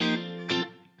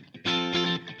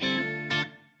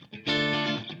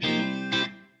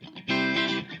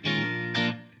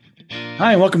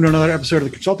Hi, and welcome to another episode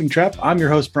of The Consulting Trap. I'm your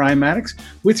host, Brian Maddox.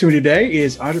 With me today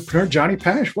is entrepreneur Johny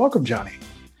Pach. Welcome, Johny.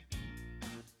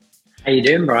 How you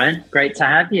doing, Brian? Great to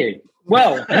have you.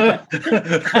 Well,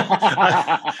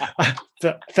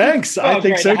 thanks. I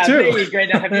think so too.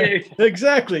 Great to have you.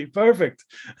 Exactly. Perfect.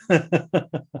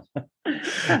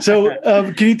 So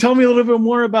can you tell me a little bit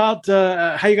more about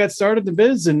how you got started in the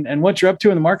biz and what you're up to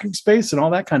in the marketing space and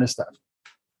all that kind of stuff?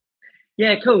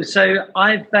 Yeah, cool. So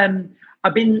I've been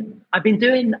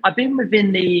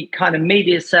within the kind of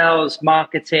media sales,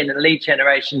 marketing, and lead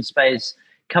generation space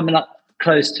coming up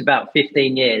close to about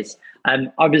 15 years.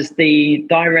 I was the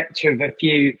director of a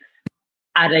few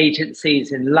ad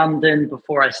agencies in London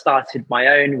before I started my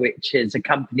own, which is a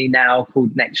company now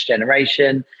called Next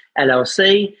Generation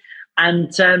LLC.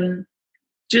 And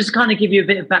just kind of give you a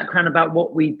bit of background about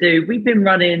what we do. We've been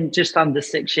running just under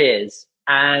 6 years.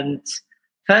 And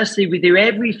firstly, we do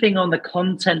everything on the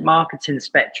content marketing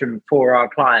spectrum for our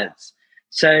clients.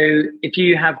 So if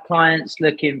you have clients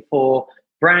looking for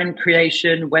brand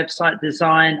creation, website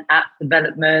design, app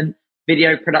development,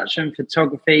 video production,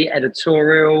 photography,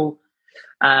 editorial,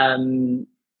 deck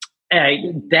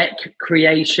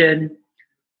creation,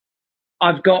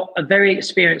 I've got a very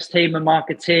experienced team of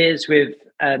marketeers with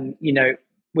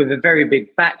a very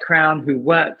big background who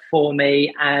work for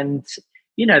me, and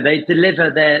they deliver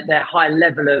their high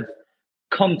level of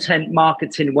content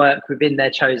marketing work within their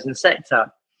chosen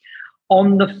sector.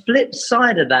 On the flip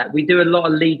side of that, we do a lot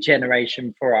of lead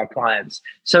generation for our clients.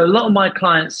 So a lot of my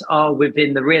clients are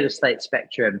within the real estate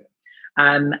spectrum,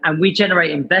 and we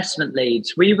generate investment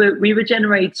leads. We were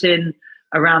generating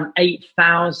around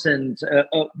 8,000 at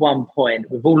one point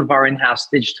with all of our in-house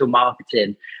digital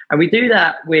marketing. And we do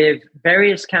that with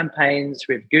various campaigns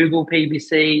with Google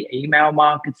PPC, email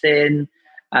marketing,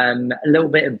 a little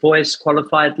bit of voice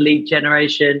qualified lead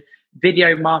generation,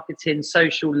 video marketing,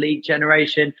 social lead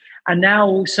generation, and now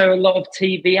also a lot of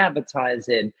TV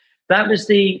advertising. That was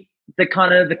the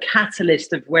kind of the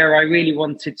catalyst of where I really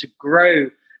wanted to grow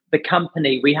the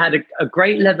company. We had a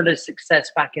great level of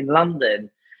success back in London.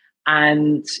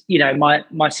 And,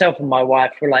 myself and my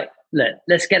wife were like, look,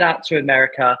 let's get out to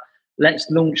America. Let's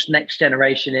launch Next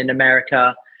Generation in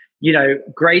America.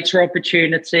 Greater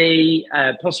opportunity,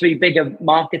 possibly bigger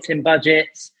marketing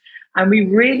budgets. And we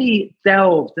really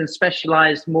delved and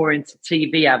specialized more into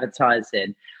TV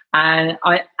advertising.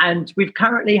 And we've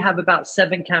currently have about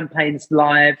 7 campaigns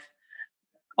live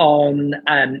on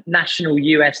national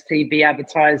US TV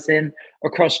advertising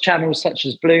across channels such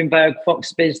as Bloomberg,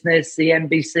 Fox Business,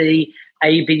 CNBC,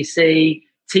 ABC,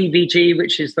 TVG,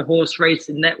 which is the horse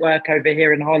racing network over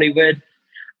here in Hollywood.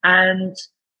 And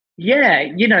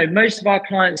most of our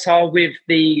clients are with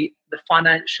the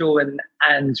financial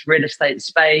and real estate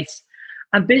space.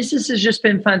 And business has just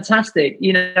been fantastic.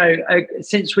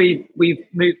 Since we've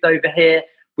moved over here,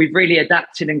 we've really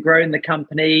adapted and grown the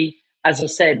company. As I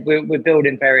said, we're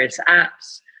building various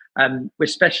apps. We're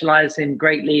specializing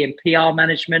greatly in PR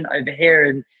management over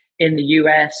here in the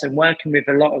US and working with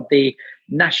a lot of the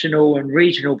national and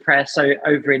regional press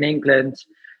over in England.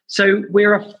 So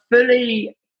we're a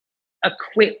fully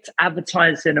equipped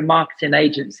advertising and marketing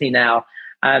agency now.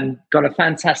 Got a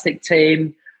fantastic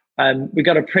team. We've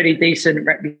got a pretty decent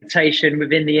reputation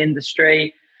within the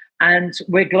industry, and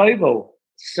we're global.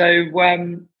 So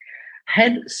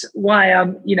hence why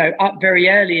I'm, up very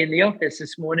early in the office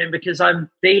this morning, because I'm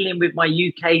dealing with my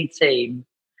UK team.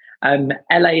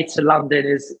 LA to London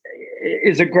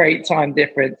is a great time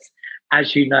difference,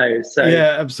 as you know. So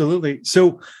yeah, absolutely.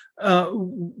 So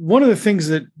one of the things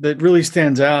that really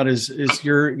stands out is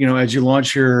your, as you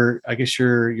launch your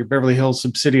Beverly Hills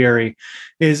subsidiary,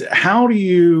 is how did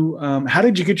you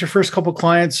get your first couple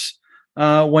clients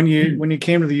when you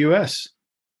came to the US?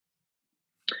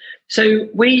 So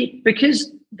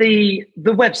because the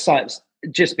website's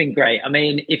just been great. I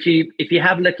mean, if you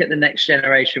have a look at the Next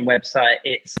Generation website,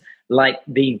 it's like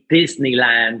the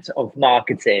Disneyland of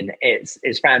marketing. It's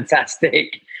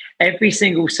fantastic. Every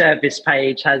single service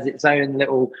page has its own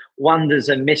little wonders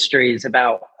and mysteries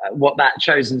about what that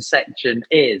chosen section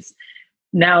is.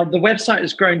 Now, the website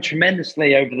has grown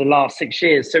tremendously over the last 6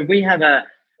 years. So we have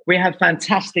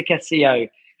fantastic SEO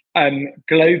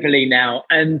globally now.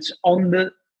 And on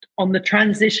the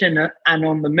transition and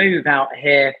on the move out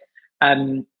here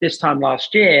this time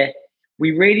last year,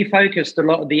 we really focused a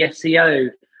lot of the SEO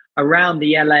around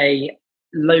the LA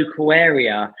local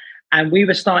area. And we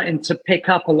were starting to pick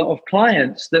up a lot of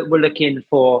clients that were looking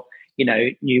for,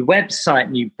 new website,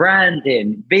 new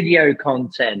branding, video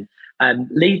content,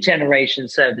 lead generation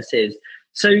services.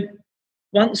 So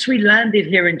once we landed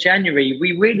here in January,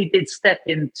 we really did step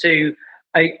into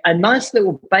a nice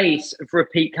little base of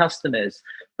repeat customers.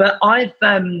 But I've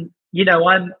I'm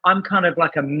kind of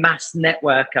like a mass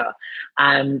networker,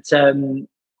 and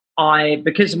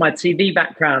because of my TV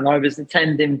background, I was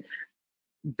attending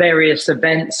various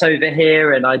events over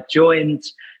here, and I joined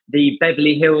the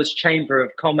Beverly Hills Chamber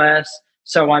of Commerce.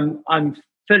 So I'm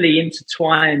fully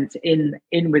intertwined in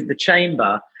with the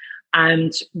chamber,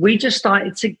 and we just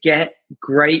started to get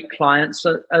great clients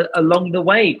along the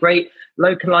way, great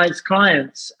localized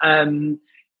clients, all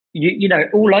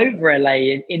over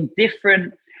LA in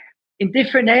different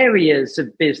areas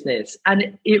of business.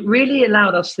 And it really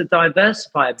allowed us to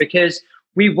diversify, because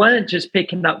we weren't just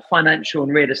picking up financial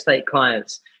and real estate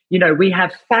clients. We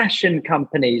have fashion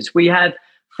companies, we have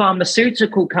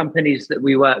pharmaceutical companies that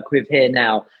we work with here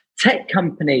now, tech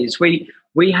companies. We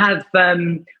have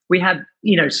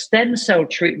stem cell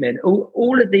treatment,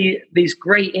 all of these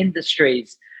great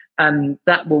industries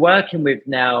that we're working with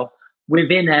now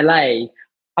within LA.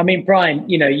 I mean, Brian,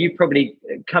 you probably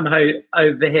come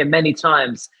over here many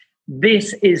times.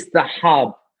 This is the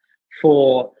hub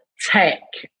for tech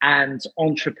and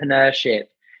entrepreneurship.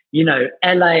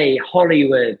 LA,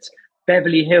 Hollywood,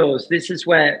 Beverly Hills. This is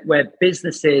where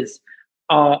businesses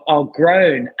are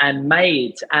grown and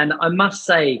made. And I must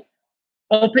say,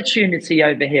 opportunity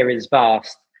over here is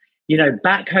vast.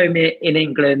 Back home in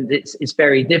England, it's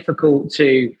very difficult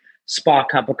to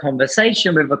spark up a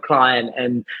conversation with a client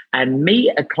and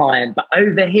meet a client. But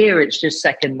over here, it's just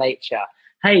second nature.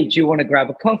 Hey, do you want to grab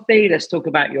a coffee? Let's talk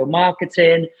about your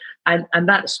marketing. And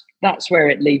that's where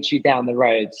it leads you down the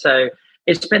road. So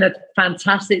it's been a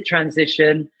fantastic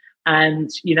transition. And,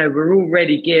 we're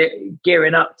already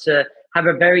gearing up to have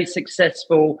a very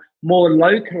successful, more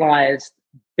localized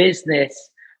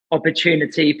business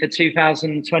opportunity for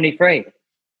 2023.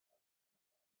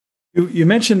 You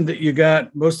mentioned that you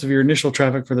got most of your initial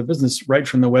traffic for the business right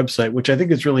from the website, which I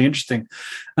think is really interesting.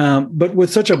 But with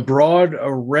such a broad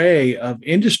array of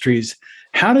industries,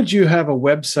 how did you have a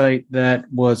website that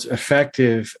was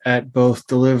effective at both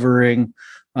delivering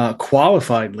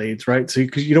qualified leads, right? So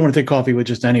because you don't want to take coffee with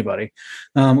just anybody,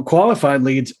 qualified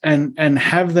leads, and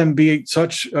have them be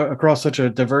across such a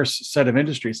diverse set of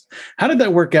industries. How did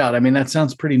that work out? I mean, that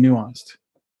sounds pretty nuanced.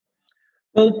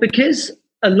 Well, because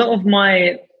a lot of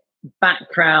my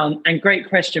background, and great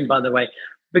question, by the way,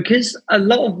 because a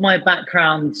lot of my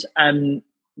background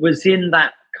was in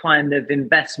that kind of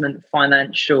investment,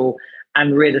 financial,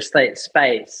 and real estate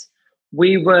space.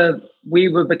 We were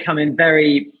becoming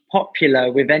very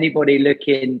popular with anybody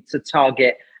looking to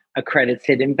target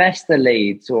accredited investor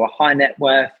leads or high net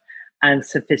worth and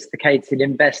sophisticated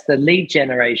investor lead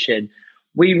generation.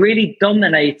 We really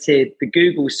dominated the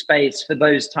Google space for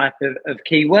those type of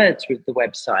keywords with the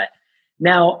website.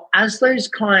 Now, as those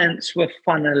clients were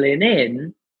funneling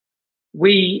in,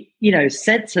 we,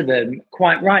 said to them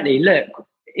quite rightly, look,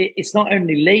 it's not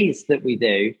only leads that we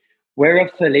do, we're a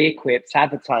fully equipped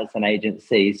advertising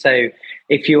agency. So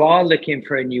if you are looking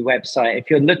for a new website, if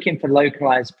you're looking for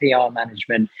localized PR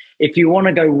management, if you want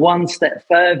to go one step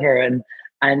further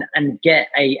and get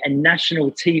a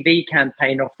national TV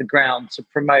campaign off the ground to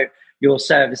promote your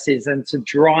services and to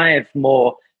drive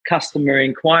more customer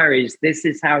inquiries, this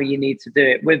is how you need to do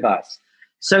it with us.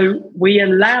 So we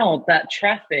allowed that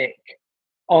traffic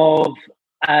of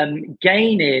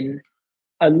gaining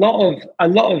a lot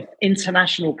of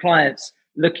international clients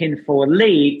looking for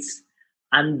leads,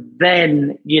 and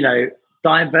then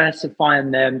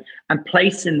diversifying them and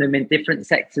placing them in different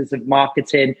sectors of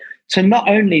marketing to not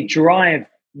only drive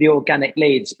the organic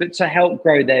leads, but to help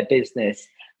grow their business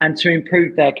and to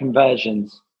improve their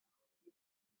conversions.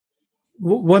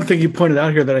 One thing you pointed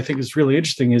out here that I think is really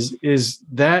interesting is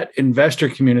that investor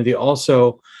community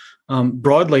also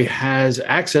broadly has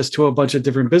access to a bunch of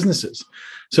different businesses.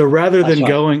 So rather than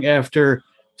going after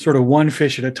sort of one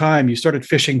fish at a time, you started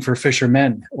fishing for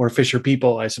fishermen or fisher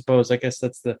people, I suppose. I guess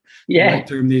that's the right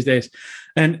term these days.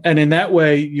 And in that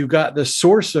way, you got the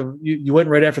source of, you went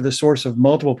right after the source of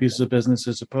multiple pieces of business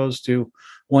as opposed to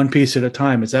one piece at a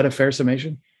time. Is that a fair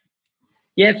summation?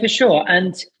 Yeah, for sure.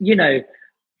 And,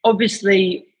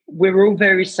 obviously, we're all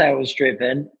very sales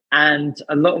driven, and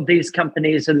a lot of these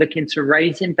companies are looking to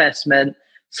raise investment.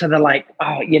 So they're like,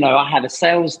 oh, I have a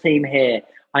sales team here.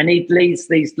 I need these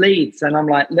leads. And I'm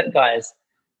like, look, guys,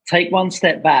 take one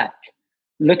step back.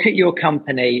 Look at your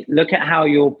company. Look at how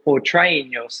you're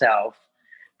portraying yourself.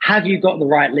 Have you got the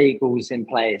right legals in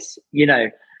place?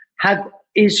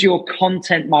 Is your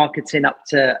content marketing up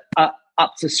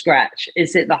to scratch?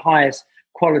 Is it the highest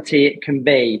quality it can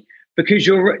be? Because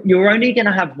you're only going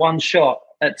to have one shot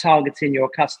at targeting your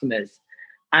customers.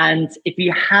 And if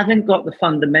you haven't got the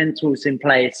fundamentals in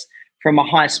place from a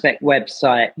high spec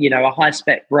website, a high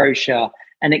spec brochure,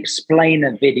 an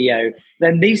explainer video,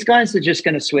 then these guys are just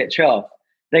going to switch off.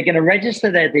 They're going to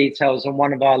register their details on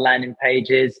one of our landing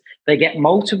pages. They get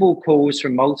multiple calls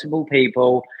from multiple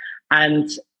people. And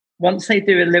once they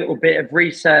do a little bit of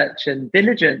research and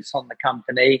diligence on the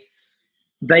company,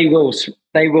 they will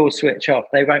switch off.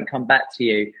 They won't come back to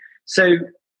you. So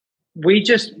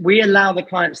we allow the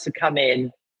clients to come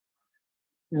in,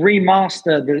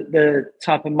 remaster the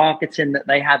type of marketing that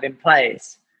they have in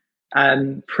place,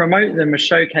 promote them or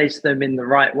showcase them in the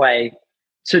right way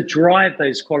to drive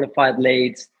those qualified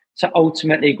leads, to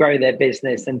ultimately grow their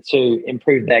business and to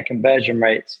improve their conversion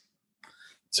rates.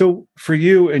 So for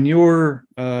you and your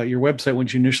website,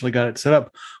 once you initially got it set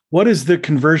up, what does the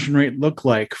conversion rate look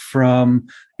like from,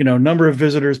 number of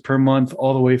visitors per month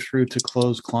all the way through to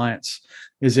closed clients?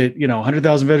 Is it,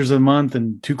 100,000 visitors a month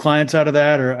and 2 clients out of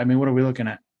that? Or, what are we looking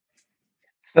at?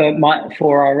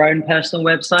 For our own personal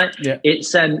website, yeah.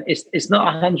 It's not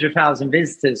 100,000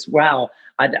 visitors. Wow.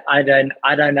 I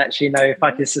don't actually know if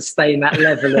I can sustain that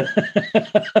level of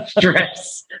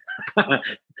stress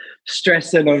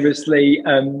and obviously,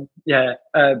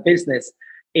 business.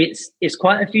 It's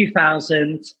quite a few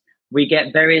thousand. We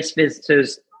get various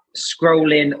visitors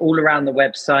scrolling all around the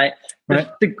website. Right.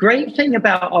 The great thing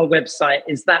about our website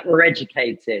is that we're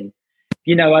educating.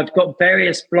 I've got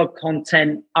various blog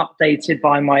content updated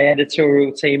by my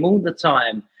editorial team all the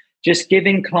time, just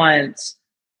giving clients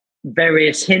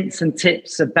various hints and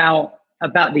tips about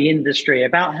the industry,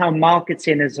 about how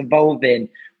marketing is evolving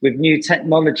with new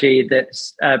technology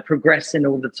that's progressing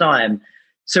all the time.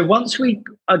 So once we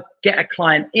get a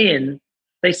client in,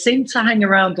 they seem to hang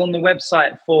around on the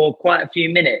website for quite a few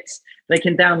minutes. They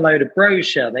can download a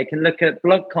brochure, they can look at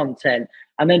blog content,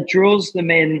 and then draws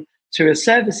them in to a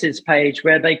services page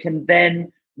where they can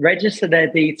then register their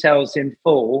details in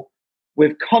full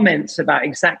with comments about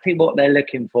exactly what they're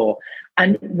looking for.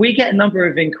 And we get a number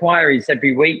of inquiries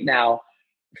every week now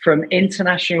from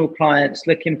international clients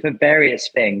looking for various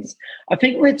things. I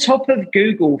think we're top of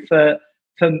Google for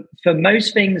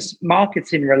most things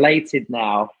marketing related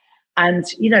now. And,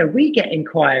 we get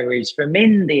inquiries from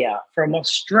India, from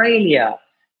Australia,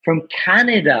 from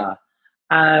Canada,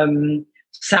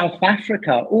 South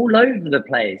Africa, all over the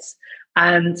place.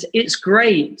 And it's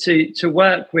great to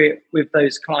work with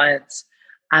those clients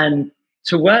and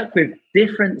to work with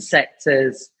different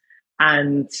sectors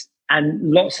and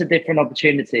lots of different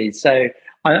opportunities. So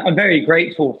I'm very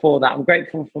grateful for that. I'm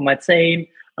grateful for my team.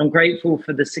 I'm grateful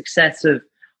for the success of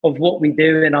what we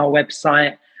do in our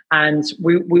website. And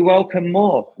we welcome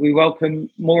more. We welcome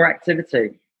more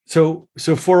activity. So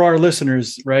for our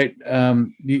listeners, right?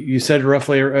 You said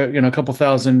roughly, a couple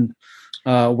thousand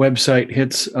website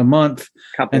hits a month,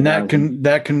 and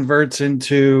that converts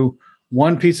into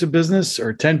one piece of business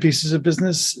or 10 pieces of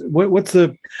business. What's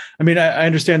the? I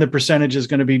understand the percentage is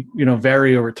going to be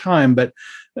vary over time, but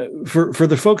for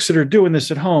the folks that are doing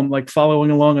this at home, like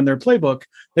following along in their playbook,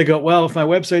 they go, well, if my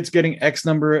website's getting X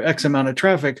amount of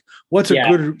traffic, what's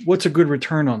a good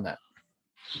return on that?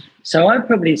 So I'd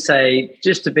probably say,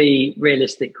 just to be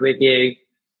realistic with you,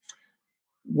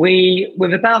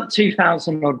 with about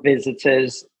 2,000 odd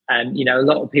visitors and, a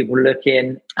lot of people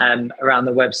looking around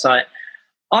the website,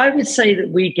 I would say that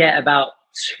we get about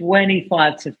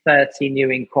 25 to 30 new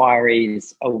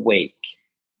inquiries a week.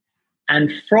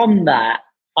 And from that,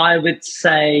 I'd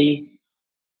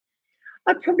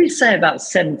probably say about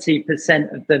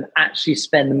 70% of them actually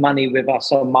spend money with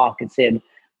us on marketing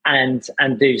and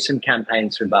do some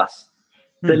campaigns with us.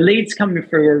 The leads coming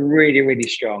through are really, really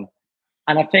strong.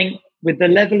 And I think with the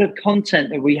level of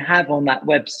content that we have on that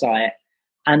website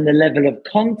and the level of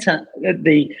content,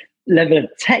 the level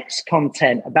of text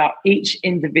content about each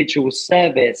individual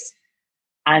service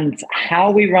and how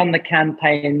we run the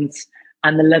campaigns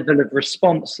and the level of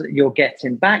response that you're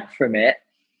getting back from it,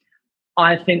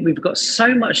 I think we've got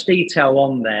so much detail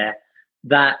on there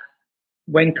that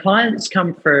when clients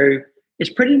come through,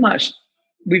 we've pretty much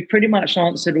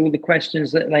answered all the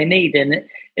questions that they need. And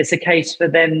it's a case for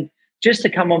them just to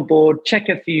come on board, check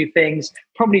a few things,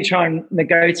 probably try and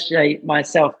negotiate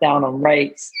myself down on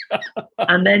rates.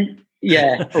 And then,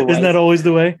 Isn't that always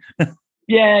the way?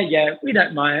 Yeah. We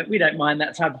don't mind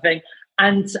that type of thing.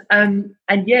 And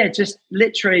just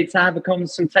literally to have a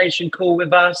consultation call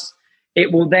with us.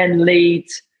 It will then lead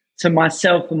to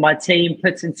myself and my team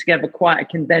putting together quite a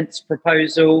condensed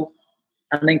proposal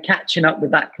and then catching up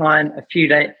with that client a few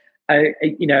days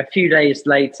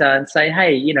later and say,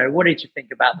 hey, what did you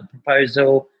think about the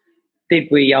proposal? Did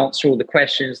we answer all the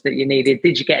questions that you needed?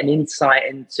 Did you get an insight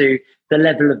into the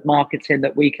level of marketing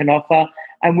that we can offer?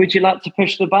 And would you like to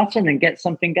push the button and get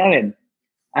something going?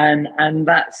 and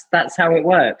that's how it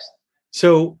works.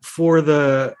 So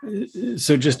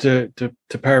just to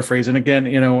paraphrase, and again,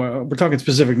 we're talking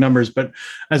specific numbers, but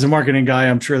as a marketing guy,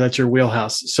 I'm sure that's your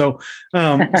wheelhouse. So,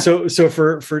 so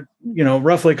for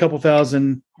roughly a couple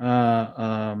thousand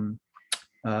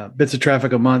bits of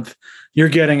traffic a month, you're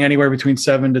getting anywhere between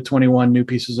 7 to 21 new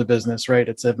pieces of business, right?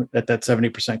 At that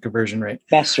 70% conversion rate.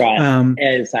 That's right.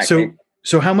 Yeah, exactly.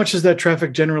 So how much is that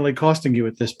traffic generally costing you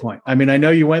at this point? I mean, I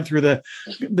know you went through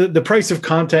the price of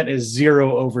content is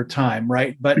zero over time,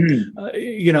 right? But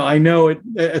I know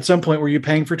at some point, were you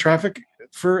paying for traffic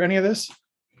for any of this?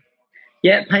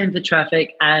 Yeah, paying for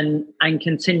traffic and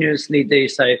continuously do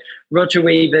so. Roger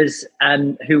Weavers,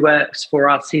 who works for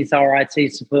us, he's our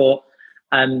IT support.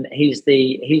 He's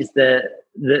the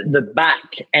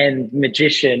back end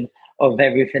magician of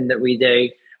everything that we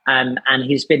do. And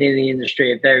he's been in the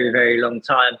industry a very, very long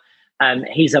time.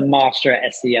 He's a master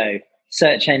at SEO,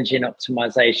 search engine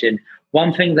optimization.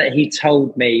 One thing that he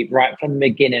told me right from the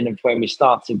beginning of when we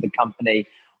started the company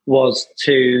was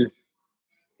to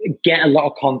get a lot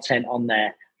of content on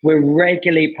there. We're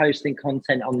regularly posting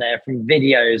content on there, from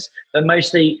videos, but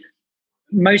mostly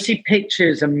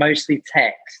pictures and mostly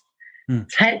text.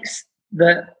 Text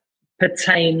that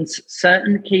pertains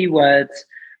certain keywords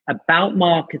about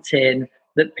marketing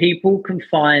that people can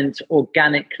find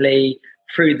organically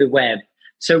through the web.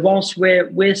 So whilst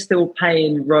we're still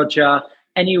paying Roger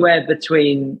anywhere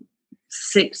between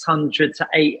 $600 to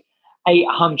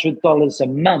 $800 a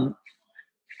month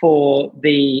for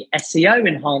the SEO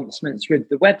enhancements with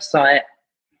the website,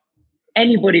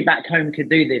 anybody back home could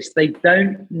do this. They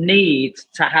don't need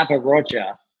to have a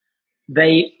Roger.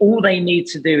 All they need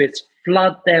to do is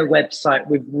flood their website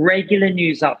with regular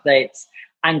news updates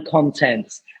and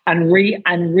contents, and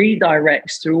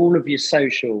redirects to all of your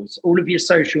socials, all of your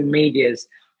social medias,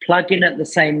 plug in at the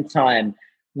same time,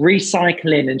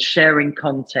 recycling and sharing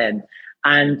content.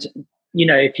 And,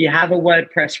 if you have a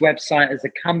WordPress website as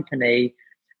a company,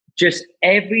 just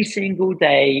every single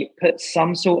day, put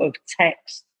some sort of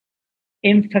text,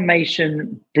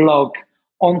 information, blog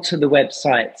onto the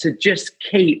website to just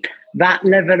keep that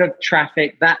level of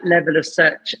traffic, that level of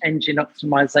search engine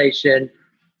optimization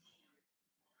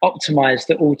optimized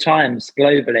at all times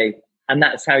globally. And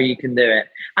that's how you can do it.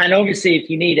 And obviously, if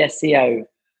you need SEO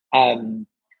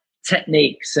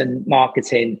techniques and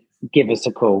marketing, give us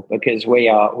a call, because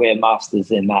we're masters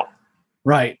in that.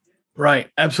 Right.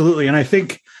 Absolutely. And I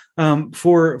think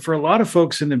for a lot of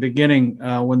folks in the beginning,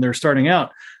 when they're starting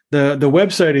out, the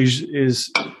website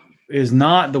is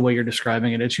not the way you're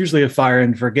describing it. It's usually a fire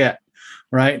and forget,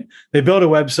 right? They build a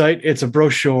website. It's a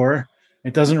brochure.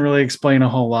 It doesn't really explain a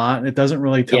whole lot. It doesn't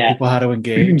really tell people how to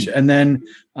engage. And then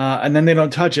they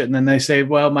don't touch it. And then they say,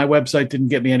 well, my website didn't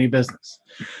get me any business.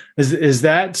 Is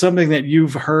that something that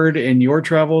you've heard in your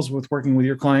travels with working with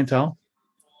your clientele?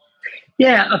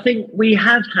 Yeah, I think we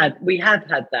have had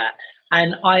that.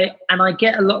 And I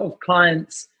get a lot of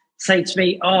clients say to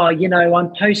me,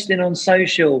 I'm posting on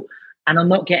social and I'm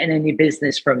not getting any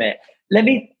business from it. Let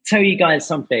me tell you guys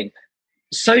something.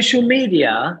 Social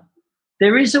media,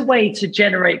 there is a way to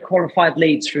generate qualified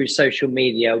leads through social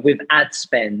media with ad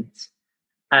spend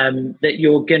that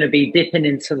you're going to be dipping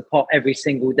into the pot every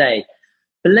single day.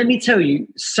 But let me tell you,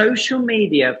 social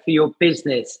media for your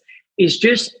business is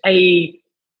just a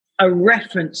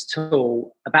reference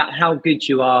tool about how good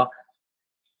you are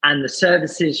and the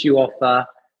services you offer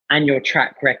and your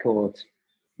track record.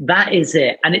 That is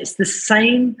it. And it's the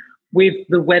same with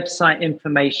the website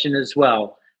information as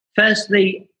well.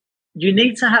 Firstly, you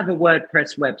need to have a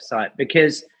WordPress website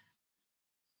because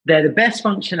they're the best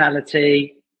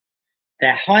functionality,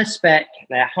 they're high spec,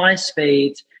 they're high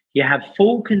speed, you have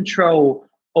full control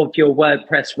of your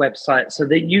WordPress website so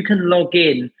that you can log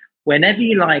in whenever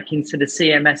you like into the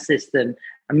CMS system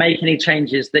and make any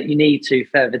changes that you need to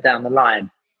further down the line.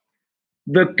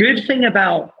 The good thing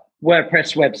about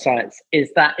WordPress websites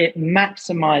is that it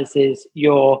maximizes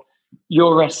your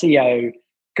SEO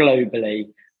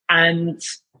globally, and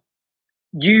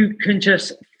you can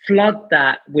just flood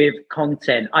that with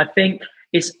content. I think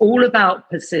it's all about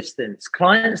persistence.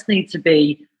 Clients need to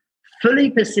be fully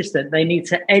persistent. They need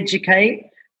to educate,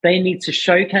 they need to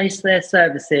showcase their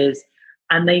services,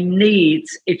 and they need,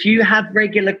 if you have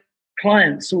regular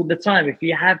clients all the time, if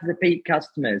you have repeat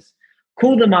customers,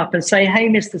 call them up and say, hey,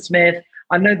 Mr. Smith,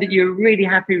 I know that you're really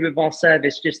happy with our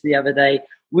service just the other day.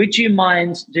 Would you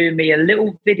mind doing me a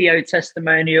little video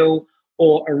testimonial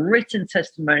or a written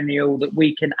testimonial that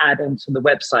we can add onto the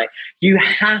website? You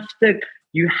have to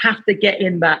get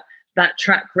in that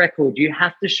track record. You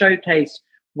have to showcase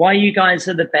why you guys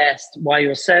are the best, why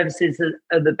your services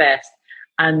are the best,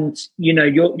 and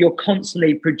you're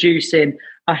constantly producing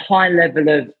a high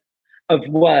level of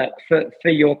work for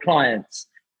your clients.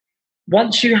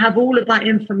 Once you have all of that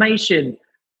information,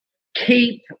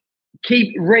 keep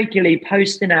regularly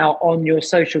posting out on your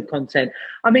social content.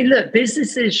 I mean, look,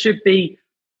 businesses should be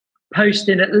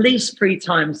posting at least 3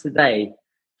 times a day.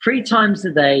 3 times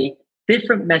a day,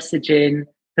 different messaging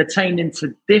pertaining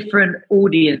to different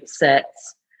audience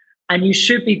sets. And you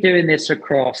should be doing this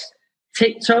across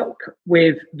TikTok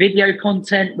with video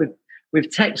content,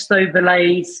 with text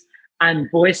overlays and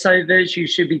voiceovers. You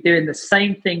should be doing the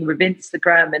same thing with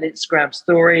Instagram and Instagram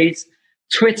stories,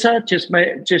 Twitter, just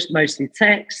mostly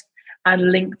text, and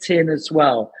LinkedIn as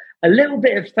well. A little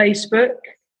bit of Facebook,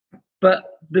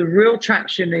 but the real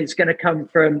traction is going to come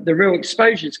from, the real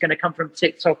exposure is going to come from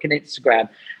TikTok and Instagram.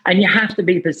 And you have to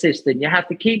be persistent. You have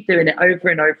to keep doing it over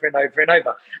and over and over and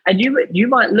over. And you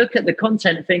might look at the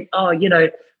content and think, oh,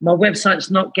 my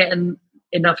website's not getting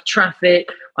enough traffic.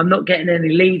 I'm not getting any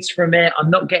leads from it. I'm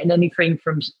not getting anything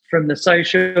from the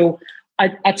social.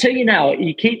 I tell you now,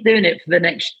 you keep doing it for the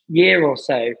next year or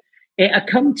so, it'll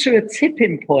come to a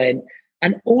tipping point,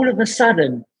 and all of a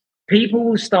sudden, people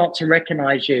will start to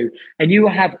recognize you, and you will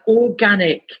have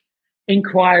organic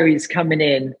inquiries coming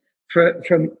in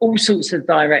from all sorts of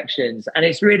directions. And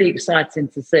it's really exciting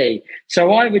to see.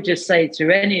 So I would just say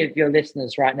to any of your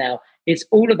listeners right now, it's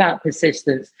all about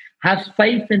persistence. Have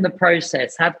faith in the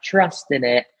process, have trust in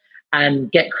it,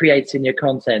 and get creating your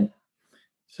content.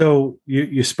 So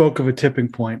you spoke of a tipping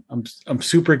point. I'm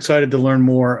super excited to learn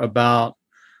more about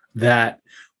that.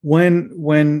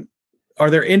 When are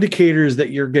there indicators that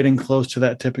you're getting close to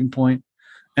that tipping point?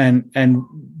 And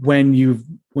when you've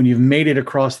made it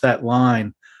across that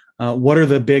line, what are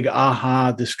the big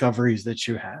aha discoveries that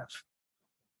you have?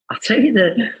 I'll tell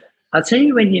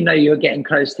you when you're getting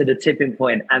close to the tipping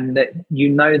point, and that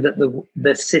that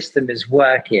the system is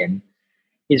working,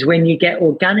 is when you get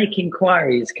organic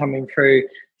inquiries coming through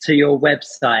to your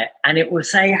website, and it will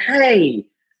say, hey,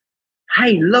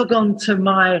 log on to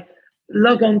my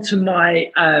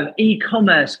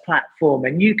e-commerce platform,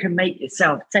 and you can make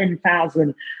yourself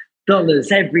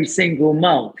 $10,000 every single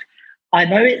month. I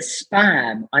know it's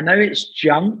spam, I know it's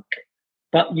junk,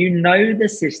 but the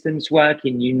system's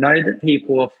working. That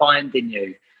people are finding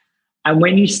you. And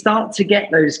when you start to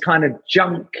get those kind of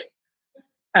junk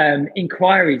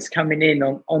inquiries coming in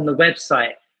on the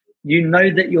website,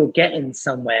 that you're getting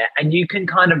somewhere, and you can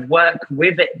kind of work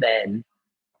with it then,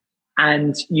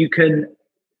 and you can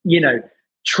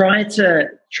try to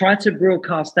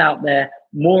broadcast out there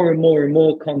more and more and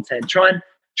more content. Try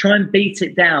and beat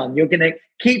it down. You're going to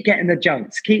keep getting the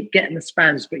junks, keep getting the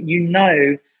spams, but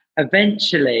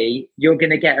eventually you're going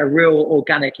to get a real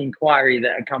organic inquiry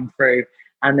that will come through,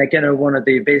 and they're going to want to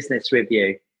do business with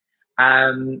you.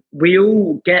 We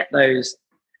all get those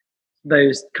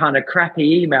kind of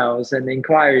crappy emails and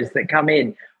inquiries that come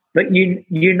in, but even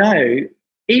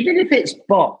if it's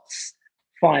bots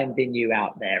finding you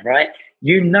out there, right?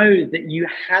 That you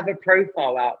have a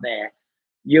profile out there.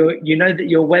 That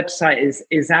your website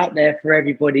is out there for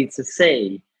everybody to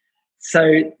see.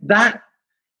 So that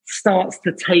starts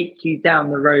to take you down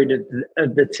the road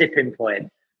of the tipping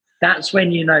point. That's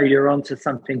when you're onto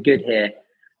something good here,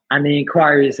 and the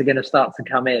inquiries are going to start to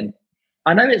come in.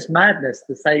 I know it's madness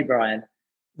to say, Brian.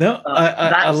 No,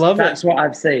 I love it. That's what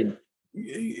I've seen.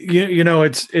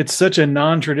 It's such a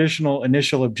non-traditional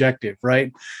initial objective,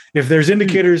 right? If there's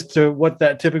indicators to what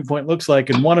that tipping point looks like,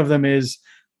 and one of them is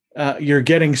you're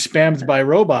getting spammed by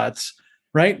robots,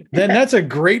 right? Then that's a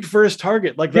great first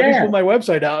target. Like, let me put my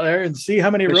website out there and see how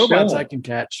many robots I can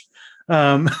catch.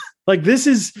 This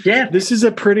is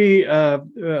a pretty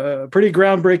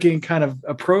groundbreaking kind of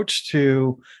approach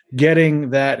to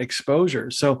getting that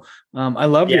exposure. So I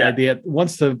love the idea.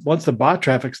 Once the bot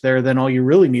traffic's there, then all you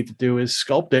really need to do is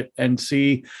sculpt it and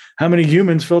see how many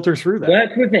humans filter through that.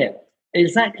 Work with it.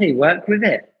 Exactly. Work with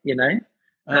it.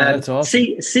 That's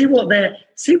awesome. See what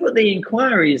the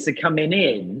inquiries are coming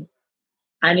in,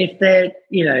 and if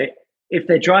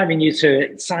they're driving you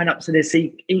to sign up to this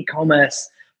e-commerce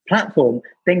platform,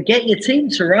 then get your team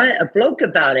to write a blog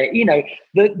about it.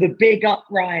 The big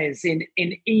uprise in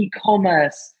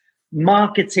e-commerce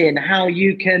marketing, how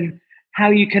you can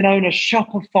own a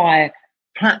Shopify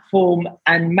platform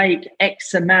and make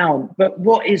X amount, but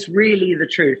what is really the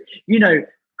truth?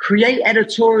 Create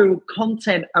editorial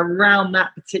content around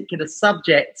that particular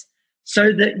subject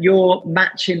so that you're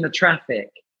matching the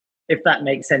traffic, if that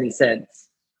makes any sense.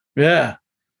 Yeah,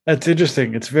 that's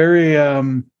interesting. It's very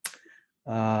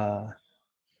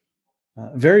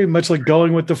very much like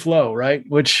going with the flow, right?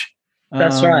 Which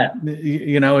that's right.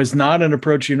 Is not an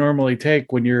approach you normally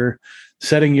take when you're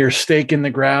setting your stake in the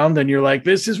ground and you're like,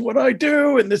 this is what I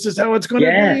do and this is how it's going to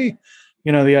Yeah, be.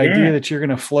 The idea yeah, that you're going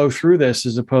to flow through this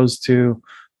as opposed to,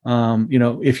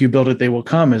 if you build it, they will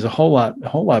come is a whole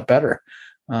lot better.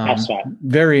 that's right.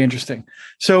 Very interesting.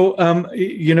 So,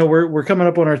 we're coming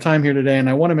up on our time here today, and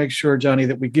I want to make sure, Johny,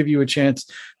 that we give you a chance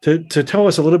to tell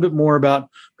us a little bit more about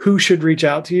who should reach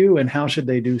out to you and how should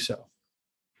they do so.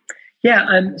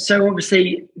 Yeah, so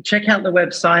obviously check out the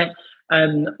website,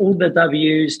 all the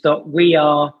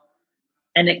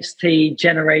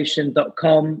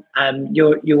w's.wearenxtgeneration.com.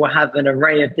 You will have an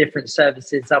array of different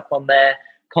services up on there,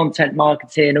 content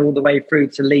marketing all the way through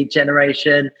to lead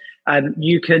generation.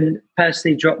 You can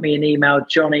personally drop me an email,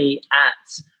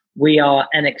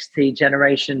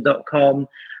 johnny@wearenxtgeneration.com.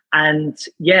 And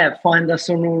yeah, find us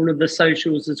on all of the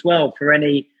socials as well for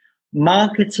any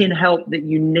marketing help that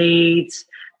you need,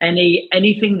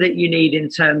 anything that you need in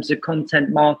terms of content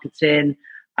marketing.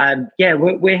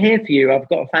 We're here for you. I've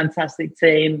got a fantastic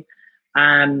team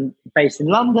based in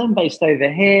London, based over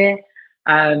here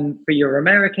for your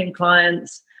American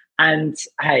clients. And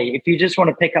hey, if you just want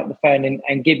to pick up the phone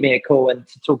and give me a call and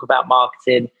to talk about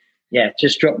marketing,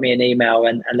 just drop me an email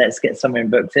and let's get something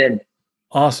booked in.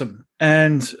 Awesome.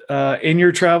 And in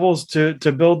your travels to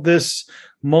build this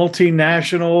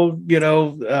multinational,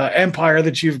 empire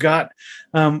that you've got,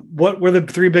 what were the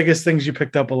 3 biggest things you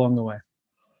picked up along the way?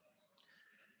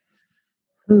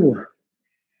 Ooh.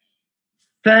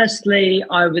 Firstly,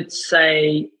 I would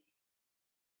say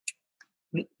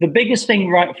the biggest thing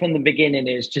right from the beginning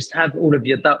is just have all of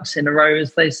your ducks in a row,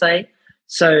 as they say.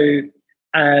 So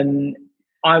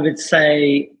I would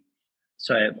say,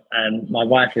 sorry, my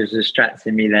wife was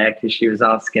distracting me there because she was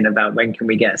asking about when can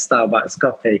we get Starbucks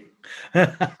coffee.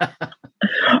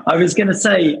 I was going to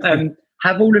say,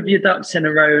 have all of your ducks in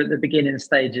a row at the beginning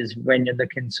stages when you're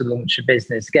looking to launch a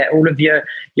business. Get all of your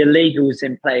legals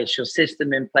in place, your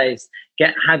system in place.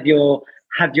 Have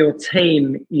your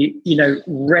team,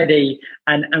 ready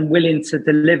and willing to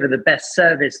deliver the best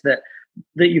service that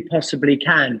you possibly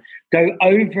can. Go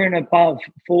over and above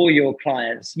for your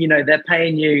clients. They're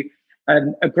paying you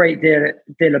a great deal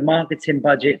of marketing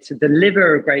budget to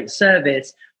deliver a great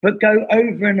service, but go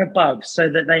over and above so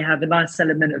that they have a nice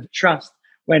element of trust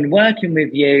when working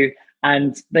with you,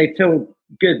 and they feel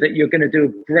good that you're going to do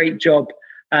a great job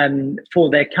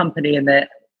for their company and their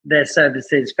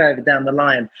services further down the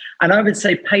line. And I would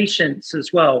say patience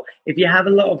as well. If you have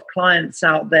a lot of clients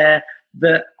out there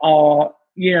that are,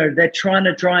 they're trying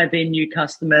to drive in new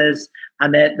customers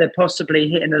and they're possibly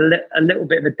hitting a little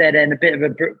bit of a dead end, a bit of a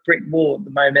brick wall at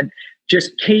the moment,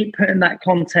 just keep putting that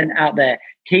content out there,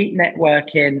 keep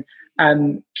networking,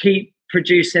 keep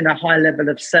producing a high level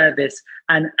of service,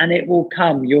 and it will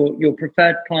come. Your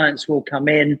preferred clients will come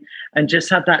in, and just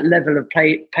have that level of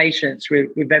patience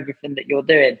with everything that you're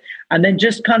doing. And then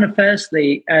just kind of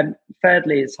thirdly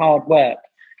is hard work.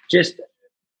 Just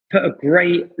put a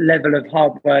great level of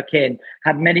hard work in,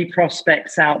 have many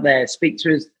prospects out there, speak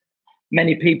to as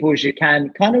many people as you can,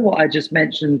 kind of what I just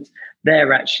mentioned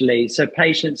there actually. So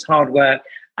patience, hard work,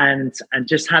 and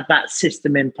just have that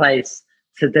system in place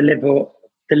to deliver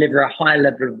a high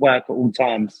level of work at all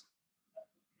times.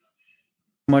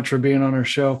 Much for being on our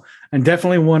show, and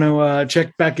definitely want to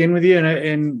check back in with you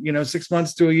in 6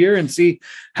 months to a year and see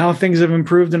how things have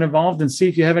improved and evolved, and see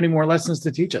if you have any more lessons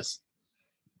to teach us.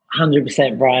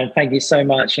 100%, Brian. Thank you so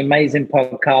much. Amazing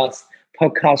podcast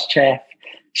chef.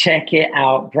 Check it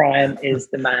out. Brian is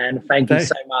the man. Thank you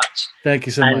so much. Thank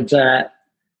you so much. And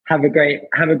have a great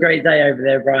day over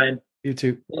there, Brian. You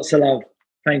too. Lots of love.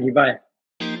 Thank you. Bye.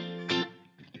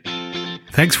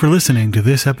 Thanks for listening to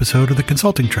this episode of The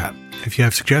Consulting Trap. If you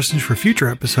have suggestions for future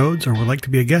episodes or would like to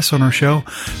be a guest on our show,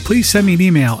 please send me an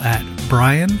email at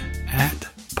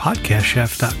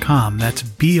brian@podcastchef.com. That's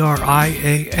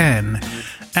BRIAN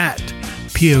at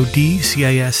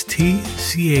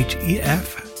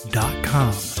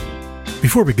podcastchef.com.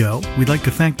 Before we go, we'd like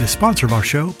to thank the sponsor of our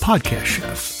show, Podcast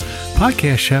Chef.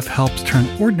 Podcast Chef helps turn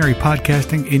ordinary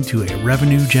podcasting into a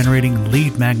revenue-generating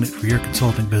lead magnet for your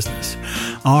consulting business.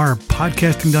 Our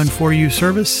Podcasting Done For You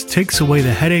service takes away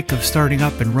the headache of starting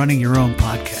up and running your own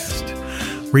podcast.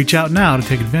 Reach out now to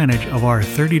take advantage of our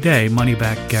 30-day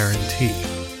money-back guarantee.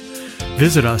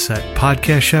 Visit us at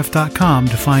podcastchef.com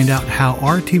to find out how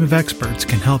our team of experts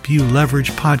can help you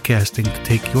leverage podcasting to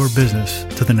take your business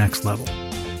to the next level.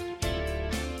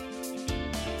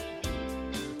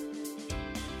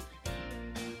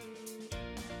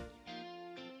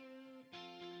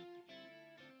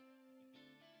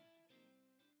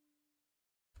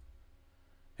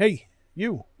 Hey,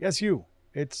 you. Yes, you.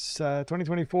 It's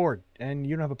 2024 and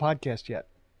you don't have a podcast yet.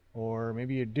 Or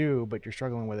maybe you do, but you're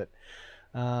struggling with it.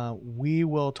 we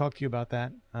will talk to you about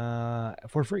that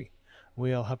for free.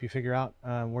 We'll help you figure out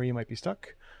where you might be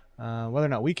stuck, whether or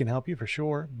not we can help you for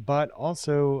sure. But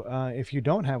also, if you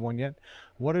don't have one yet,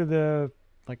 what are the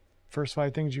first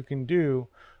 5 things you can do?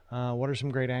 What are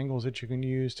some great angles that you can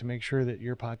use to make sure that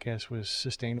your podcast was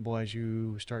sustainable as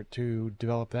you start to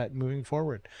develop that moving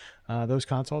forward? Those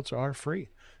consults are free.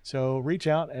 So reach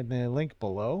out at the link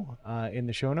below in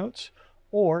the show notes,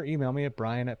 or email me at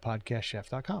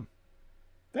brian@podcastchef.com.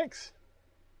 Thanks.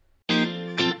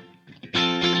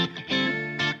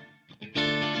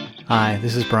 Hi,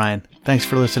 this is Brian. Thanks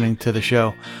for listening to the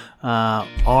show.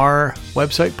 Our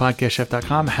website,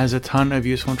 podcastchef.com, has a ton of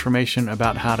useful information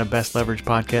about how to best leverage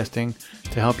podcasting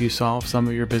to help you solve some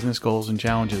of your business goals and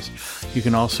challenges. You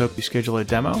can also schedule a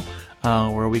demo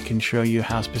where we can show you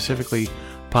how specifically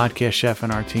Podcast Chef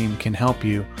and our team can help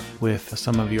you with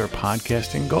some of your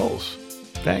podcasting goals.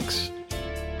 Thanks.